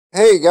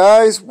Hey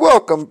guys,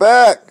 welcome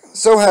back.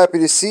 So happy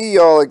to see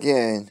y'all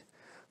again.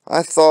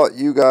 I thought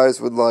you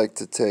guys would like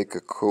to take a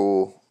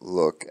cool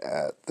look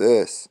at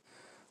this.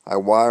 I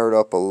wired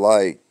up a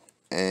light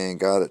and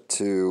got it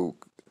to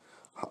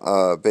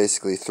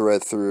basically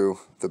thread through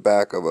the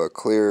back of a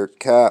clear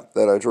cap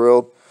that I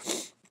drilled.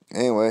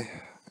 Anyway,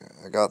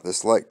 I got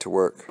this light to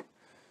work.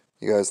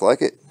 You guys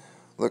like it?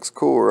 Looks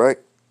cool, right?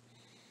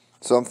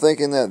 So I'm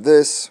thinking that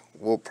this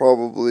will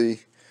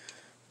probably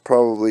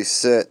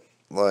sit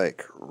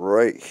like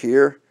right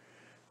here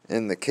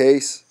in the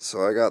case.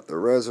 So I got the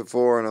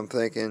reservoir and I'm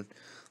thinking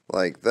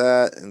like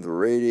that, and the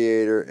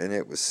radiator, and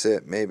it would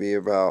sit maybe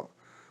about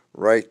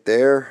right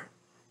there,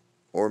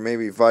 or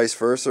maybe vice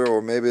versa,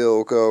 or maybe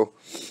it'll go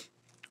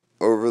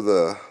over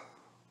the,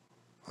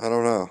 I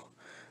don't know.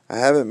 I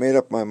haven't made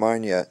up my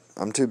mind yet.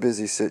 I'm too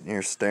busy sitting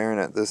here staring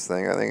at this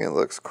thing. I think it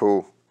looks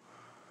cool.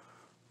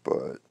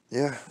 But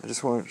yeah, I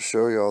just wanted to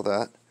show you all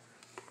that.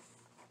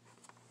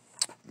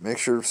 Make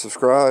sure to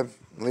subscribe,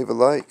 leave a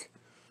like,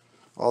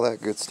 all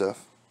that good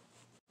stuff.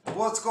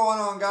 What's going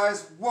on,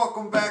 guys?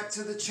 Welcome back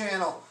to the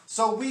channel.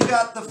 So we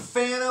got the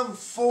Phantom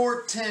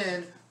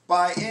 410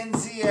 by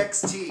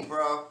NZXT,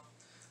 bro.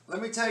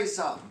 Let me tell you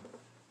something.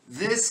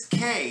 This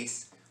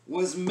case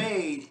was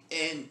made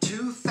in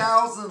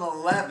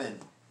 2011,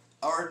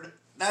 or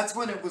that's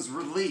when it was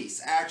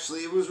released.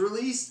 Actually, it was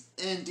released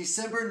in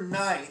December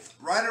 9th,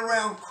 right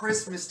around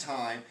Christmas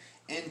time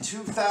in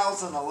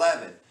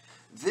 2011.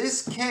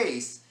 This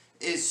case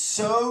is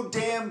so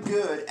damn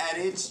good at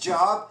its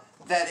job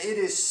that it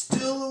is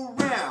still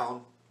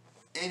around,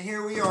 and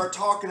here we are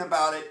talking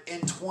about it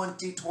in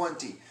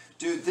 2020.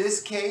 Dude,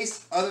 this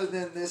case, other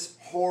than this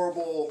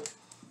horrible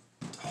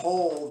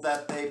hole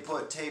that they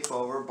put tape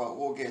over, but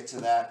we'll get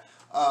to that,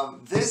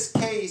 this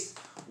case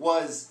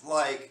was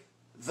like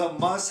the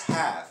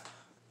must-have.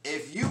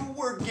 If you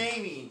were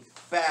gaming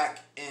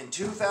back in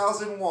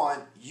 2001,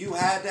 you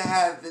had to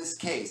have this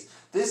case.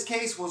 This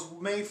case was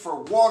made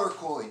for water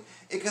cooling.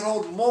 It could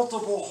hold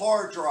multiple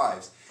hard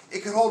drives.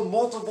 It could hold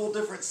multiple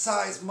different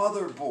size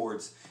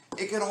motherboards.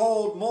 It could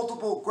hold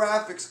multiple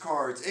graphics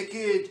cards. It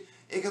could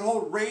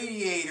hold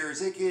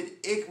radiators.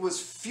 It was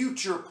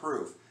future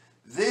proof.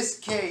 This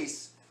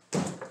case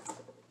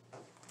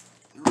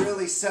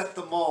really set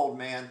the mold,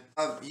 man.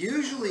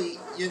 Usually,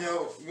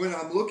 when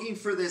I'm looking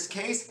for this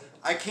case,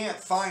 I can't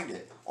find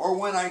it. Or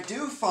when I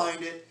do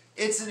find it,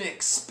 it's an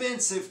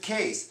expensive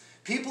case.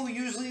 People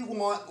usually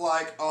want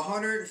like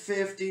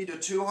 $150 to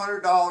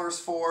 $200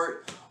 for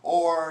it,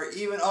 or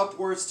even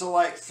upwards to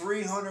like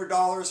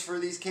 $300 for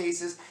these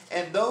cases,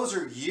 and those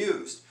are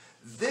used.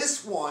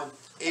 This one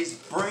is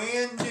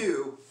brand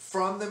new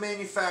from the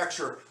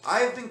manufacturer.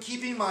 I have been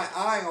keeping my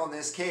eye on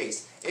this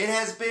case. It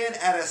has been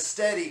at a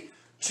steady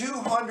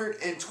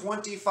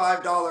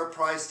 $225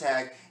 price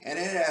tag, and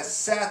it has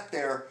sat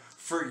there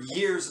for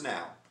years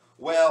now.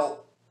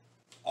 Well,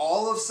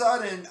 all of a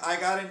sudden, I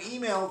got an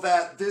email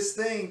that this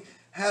thing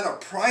had a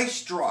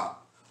price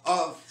drop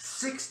of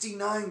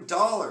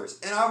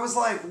 $69. And I was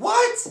like,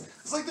 what?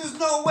 It's like, there's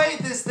no way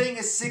this thing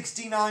is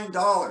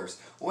 $69.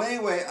 Well,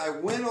 anyway, I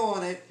went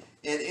on it,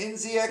 and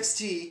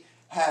NZXT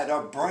had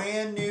a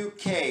brand new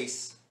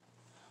case.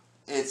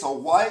 It's a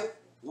white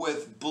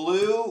with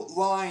blue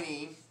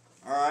lining,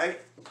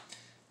 alright?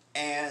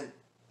 And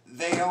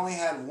they only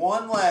had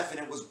one left,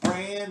 and it was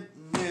brand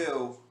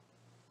new.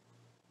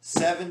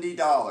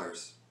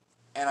 $70,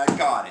 and I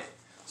got it.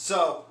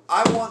 So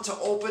I want to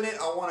open it.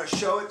 I want to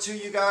show it to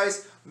you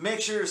guys.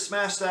 Make sure to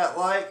smash that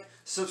like,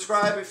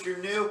 subscribe if you're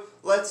new.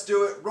 Let's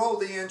do it. Roll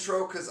the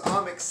intro because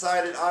I'm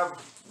excited. I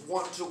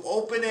want to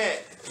open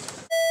it.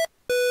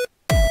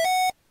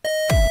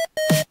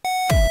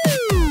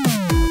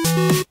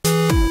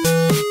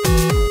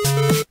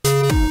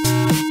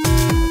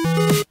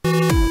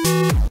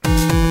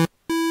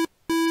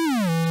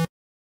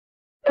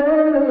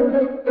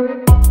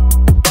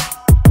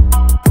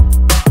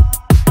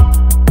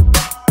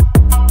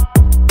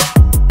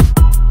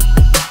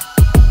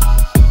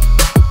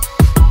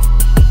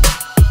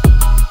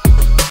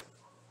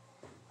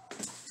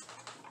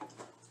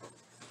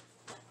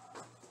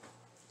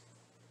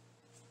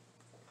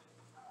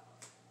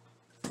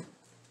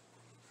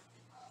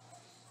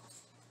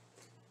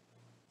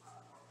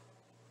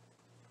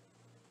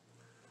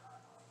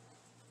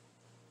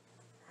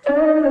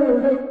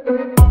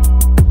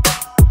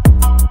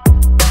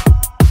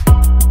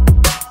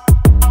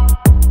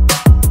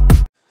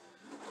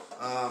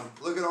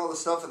 Look at all the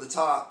stuff at the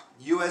top.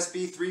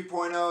 USB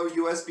 3.0,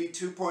 USB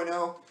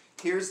 2.0.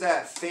 Here's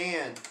that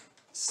fan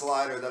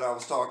slider that I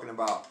was talking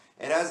about.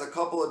 It has a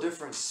couple of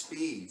different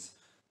speeds.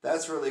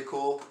 That's really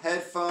cool.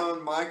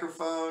 Headphone,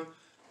 microphone.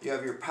 You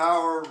have your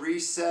power,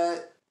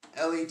 reset,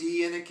 LED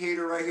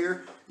indicator right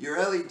here. Your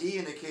LED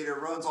indicator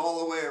runs all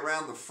the way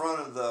around the front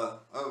of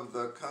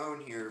the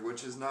cone here,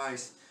 which is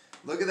nice.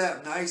 Look at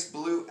that nice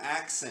blue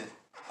accent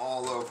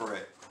all over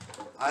it.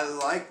 I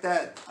like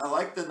that. I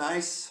like the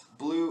nice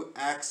blue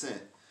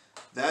accent.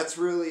 That's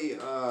really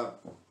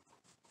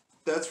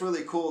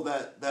cool.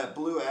 That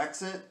blue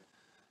accent,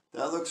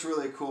 that looks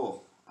really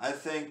cool. I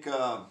think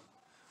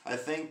I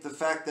think the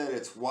fact that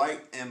it's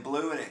white and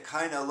blue and it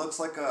kind of looks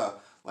like a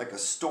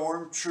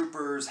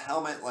stormtrooper's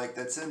helmet, like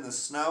that's in the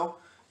snow,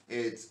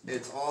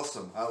 it's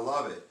awesome. I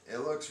love it. It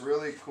looks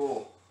really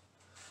cool.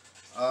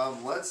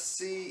 Let's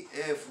see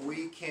if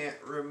we can't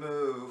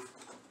remove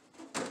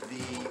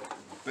the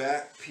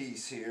back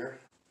piece here.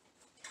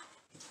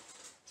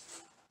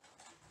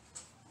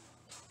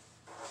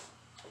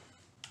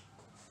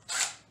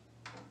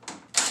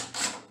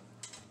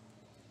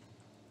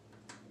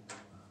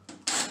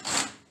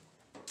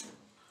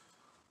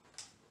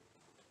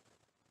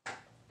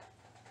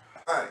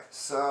 Alright,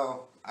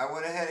 so I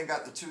went ahead and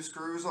got the 2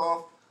 screws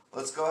off.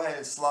 Let's go ahead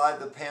and slide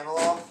the panel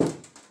off.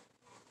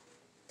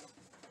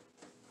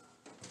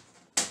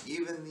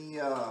 Even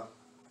the,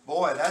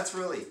 boy, that's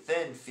really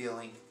thin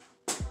feeling.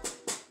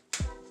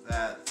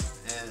 That,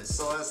 and it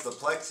still has the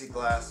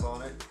plexiglass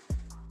on it.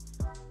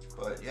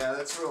 But yeah,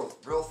 that's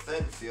real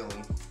thin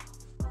feeling.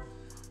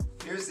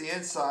 Here's the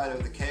inside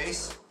of the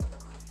case.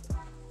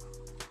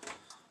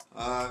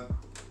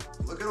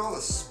 Look at all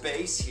the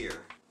space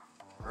here,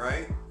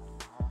 right?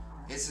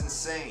 It's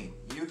insane.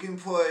 You can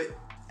put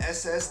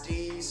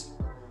SSDs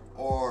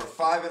or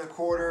 5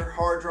 1/4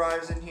 hard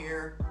drives in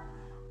here.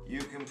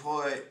 You can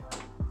put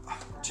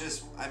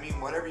just, I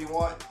mean, whatever you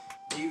want.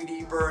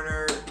 DVD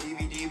burner,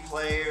 DVD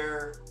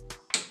player,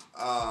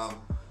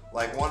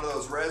 like one of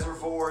those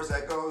reservoirs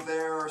that go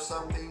there or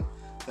something.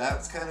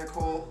 That's kind of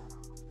cool.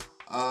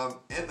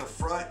 In the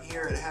front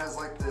here, it has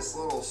like this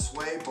little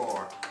sway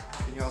bar.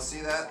 Can y'all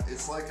see that?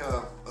 It's like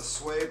a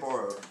sway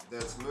bar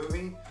that's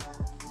moving.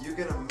 You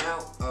can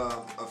mount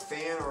a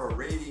fan or a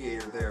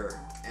radiator there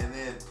and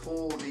then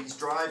pull these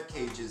drive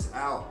cages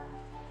out,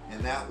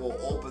 and that will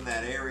open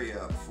that area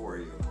up for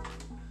you.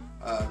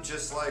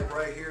 Just like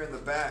right here in the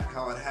back,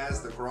 how it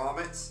has the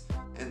grommets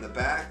in the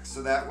back,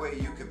 so that way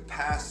you can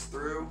pass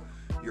through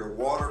your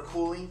water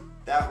cooling.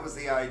 That was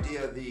the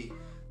idea of the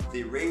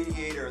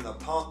radiator and the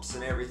pumps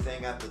and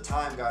everything at the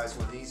time, guys.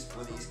 When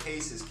these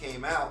cases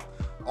came out,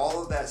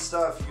 all of that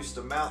stuff used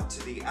to mount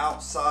to the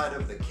outside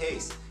of the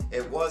case.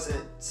 It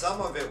wasn't,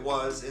 some of it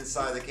was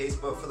inside the case,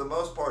 but for the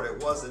most part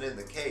it wasn't in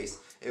the case.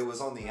 It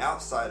was on the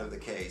outside of the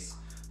case.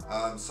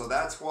 So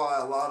that's why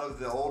a lot of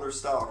the older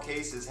style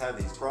cases have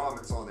these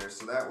grommets on there,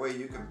 so that way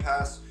you can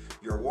pass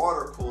your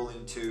water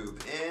cooling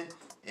tube in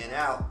and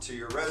out to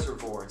your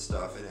reservoir and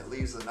stuff, and it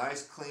leaves a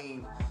nice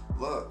clean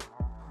look.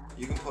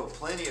 You can put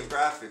plenty of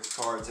graphics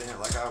cards in it,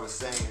 like I was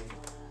saying.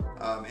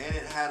 And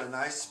it had a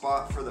nice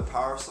spot for the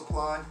power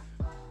supply,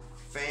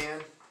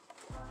 fan.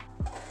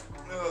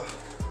 Ugh.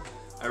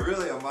 I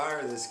really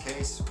admire this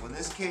case. When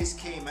this case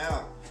came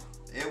out,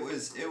 it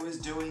was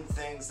doing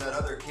things that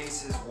other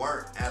cases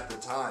weren't at the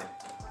time.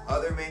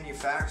 Other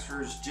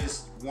manufacturers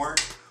just weren't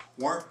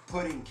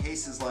putting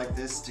cases like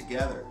this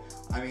together.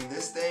 I mean,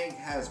 this thing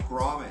has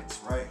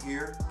grommets right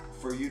here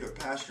for you to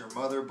pass your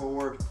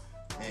motherboard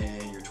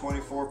and your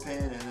 24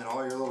 pin and then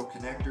all your little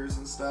connectors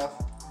and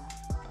stuff.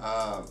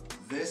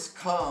 This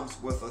comes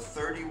with a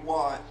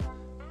 30-watt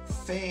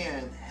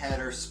fan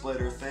header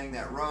splitter thing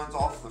that runs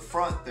off the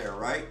front there,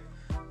 right?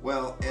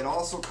 Well, it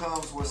also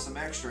comes with some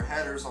extra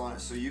headers on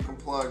it so you can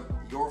plug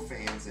your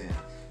fans in.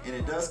 And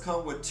it does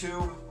come with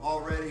 2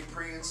 already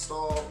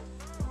pre-installed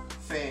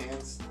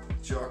fans,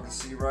 that y'all can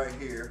see right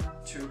here.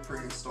 2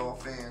 pre-installed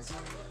fans.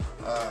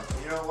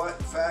 You know what?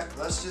 In fact,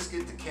 let's just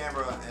get the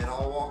camera and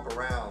I'll walk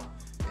around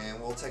and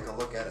we'll take a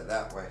look at it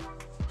that way.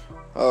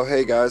 Oh,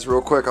 hey guys,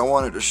 real quick, I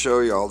wanted to show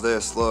y'all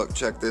this. Look,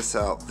 check this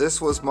out. This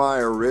was my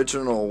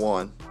original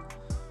one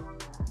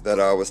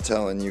that I was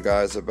telling you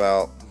guys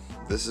about.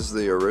 This is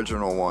the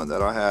original one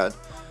that I had.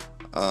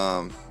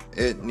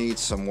 It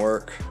needs some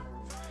work.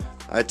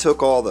 I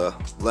took all the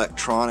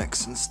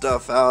electronics and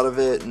stuff out of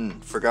it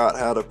and forgot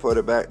how to put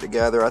it back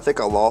together. I think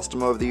I lost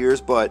them over the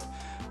years, but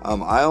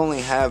I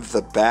only have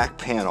the back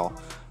panel.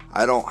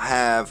 I don't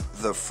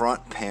have the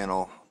front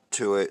panel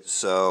to it,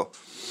 so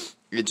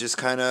it just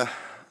kind of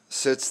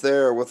sits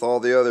there with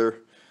all the other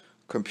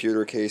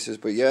computer cases.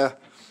 But yeah,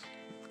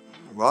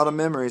 a lot of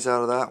memories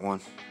out of that one.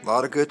 A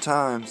lot of good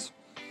times.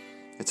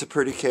 It's a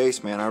pretty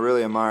case, man. I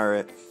really admire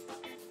it.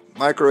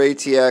 Micro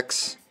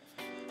ATX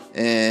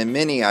and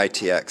mini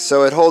ITX.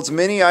 So it holds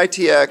mini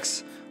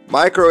ITX,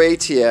 micro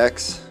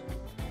ATX,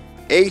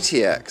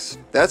 ATX.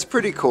 That's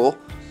pretty cool.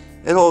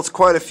 It holds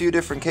quite a few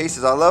different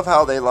cases. I love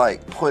how they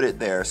like put it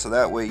there so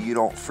that way you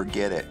don't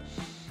forget it.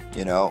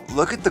 You know,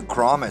 look at the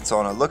grommets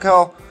on it. Look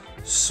how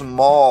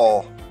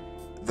small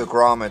the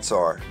grommets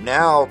are.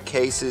 Now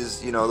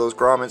cases, you know, those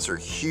grommets are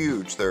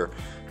huge. They're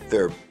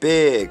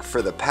big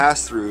for the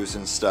pass-throughs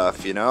and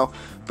stuff, you know.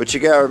 But you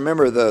gotta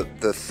remember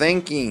the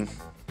thinking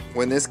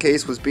when this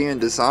case was being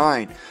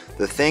designed.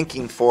 The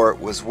thinking for it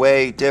was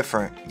way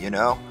different, you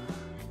know.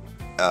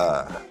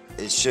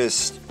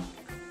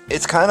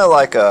 It's kind of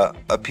like a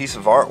piece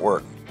of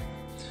artwork.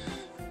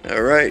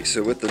 All right,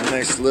 so with the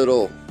nice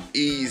little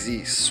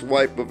easy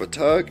swipe of a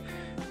tug,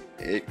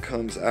 it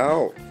comes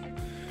out.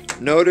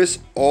 Notice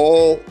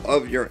all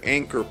of your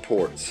anchor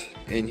ports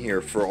in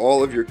here for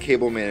all of your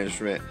cable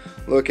management.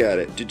 Look at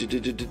it.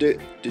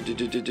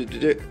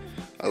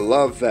 I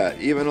love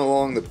that. Even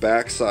along the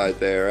back side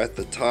there at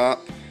the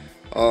top.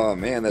 Oh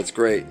man, that's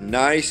great.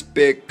 Nice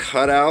big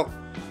cutout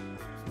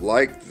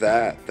like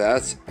that.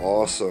 That's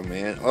awesome,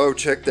 man. Oh,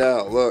 check that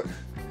out. Look.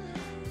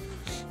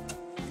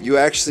 You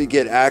actually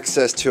get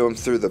access to them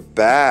through the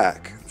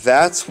back.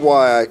 That's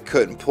why I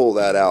couldn't pull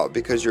that out,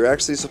 because you're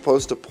actually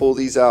supposed to pull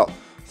these out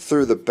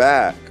through the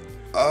back.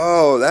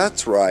 Oh,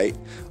 that's right.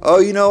 Oh,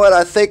 you know what?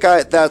 I think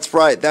that's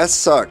right. That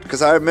sucked,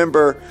 because I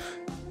remember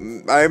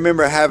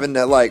having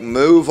to like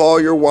move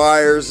all your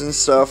wires and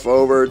stuff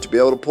over to be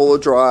able to pull a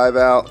drive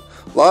out.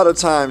 A lot of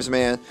times,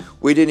 man,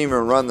 we didn't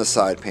even run the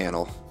side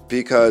panel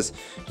because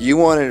you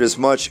wanted as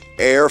much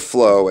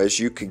airflow as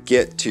you could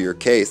get to your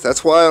case.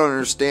 That's why I don't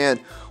understand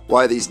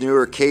why these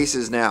newer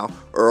cases now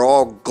are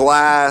all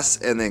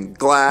glass and then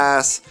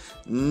glass,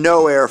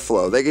 no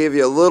airflow. They gave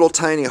you a little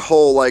tiny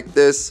hole like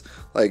this,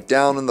 like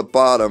down in the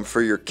bottom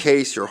for your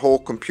case, your whole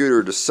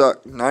computer to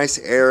suck nice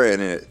air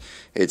in it.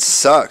 It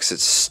sucks.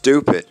 It's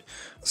stupid.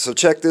 So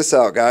check this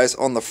out, guys.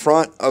 On the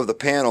front of the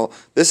panel,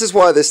 this is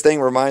why this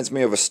thing reminds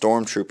me of a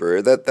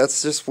stormtrooper.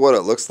 That's just what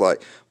it looks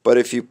like. But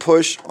if you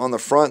push on the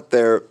front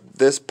there,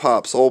 this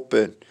pops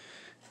open,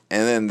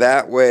 and then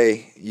that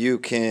way you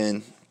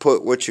can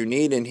put what you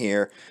need in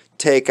here,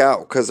 take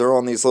out, because they're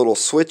on these little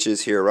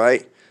switches here,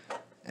 right?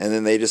 And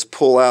then they just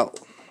pull out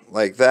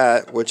like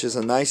that, which is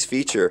a nice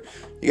feature.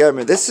 You gotta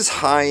remember, this is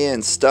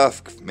high-end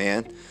stuff,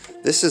 man.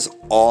 This is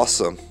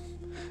awesome.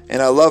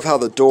 And I love how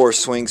the door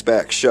swings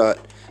back shut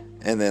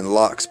and then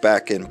locks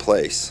back in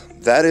place.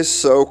 That is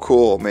so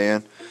cool,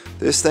 man.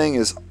 This thing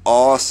is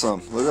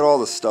awesome. Look at all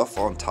the stuff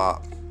on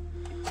top.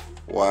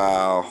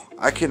 Wow.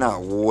 I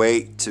cannot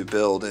wait to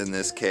build in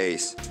this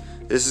case.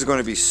 This is going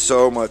to be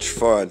so much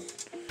fun.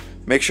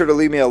 Make sure to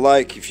leave me a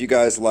like if you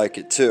guys like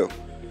it too.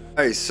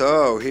 Alright,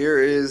 so here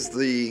is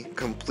the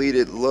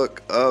completed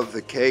look of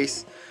the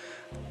case.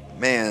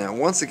 Man,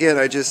 once again,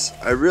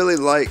 I really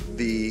like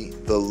the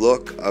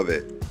look of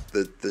it,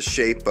 the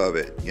shape of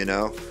it, you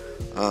know.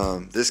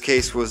 This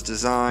case was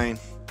designed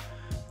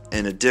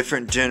in a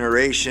different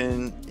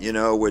generation, you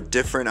know, with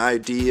different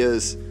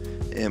ideas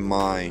in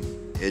mind.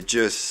 It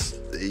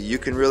just, you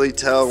can really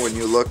tell when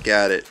you look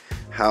at it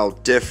how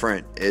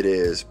different it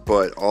is,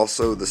 but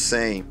also the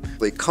same.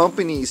 The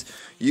companies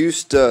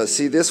used to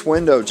see this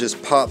window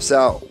just pops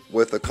out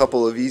with a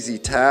couple of easy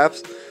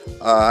taps.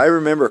 I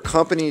remember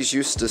companies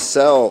used to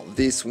sell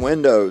these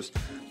windows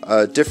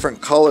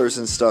different colors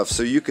and stuff,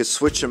 so you could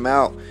switch them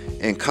out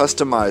and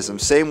customize them.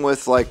 Same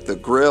with like the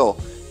grill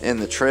and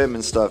the trim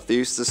and stuff. They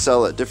used to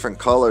sell it different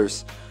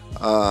colors,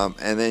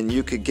 and then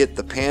you could get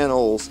the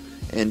panels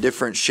in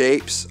different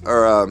shapes,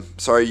 or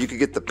sorry, you could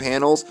get the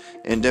panels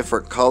in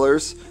different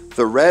colors.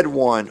 The red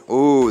one,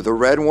 ooh, the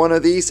red one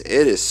of these,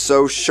 it is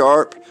so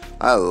sharp.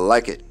 I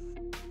like it.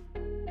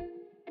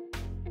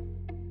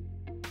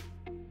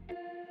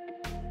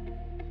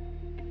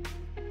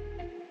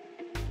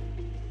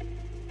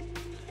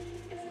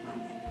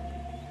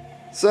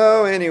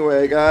 So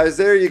anyway, guys,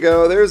 there you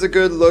go. There's a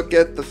good look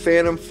at the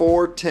Phantom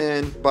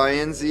 410 by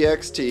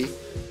NZXT.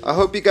 I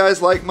hope you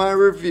guys like my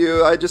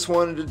review. I just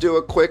wanted to do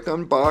a quick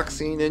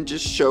unboxing and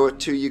just show it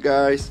to you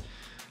guys.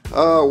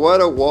 Oh, what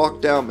a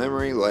walk down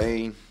memory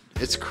lane.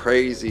 It's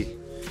crazy.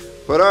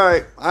 But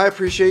alright, I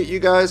appreciate you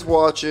guys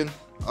watching.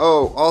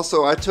 Oh,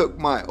 also I took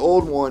my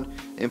old one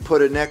and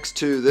put it next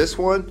to this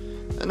one.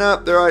 And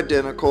they're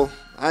identical.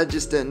 I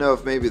just didn't know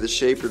if maybe the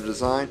shape or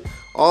design.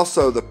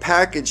 Also, the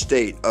package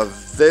date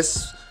of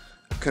this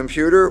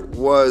computer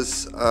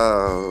was,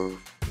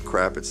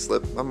 crap, it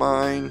slipped my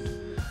mind.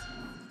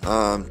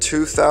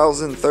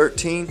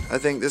 2013. I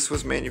think this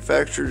was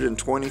manufactured in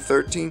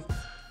 2013.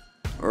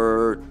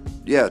 Or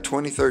yeah,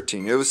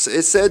 2013. It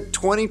said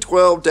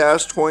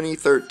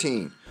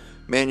 2012-2013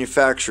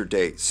 manufacture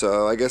date.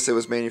 So I guess it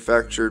was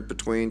manufactured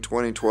between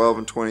 2012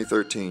 and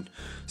 2013.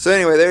 So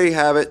anyway, there you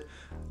have it.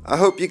 I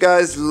hope you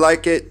guys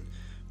like it.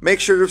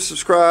 Make sure to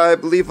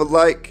subscribe, leave a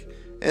like,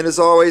 and as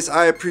always,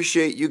 I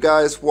appreciate you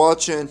guys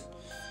watching.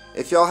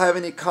 If y'all have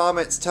any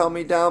comments, tell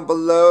me down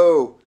below.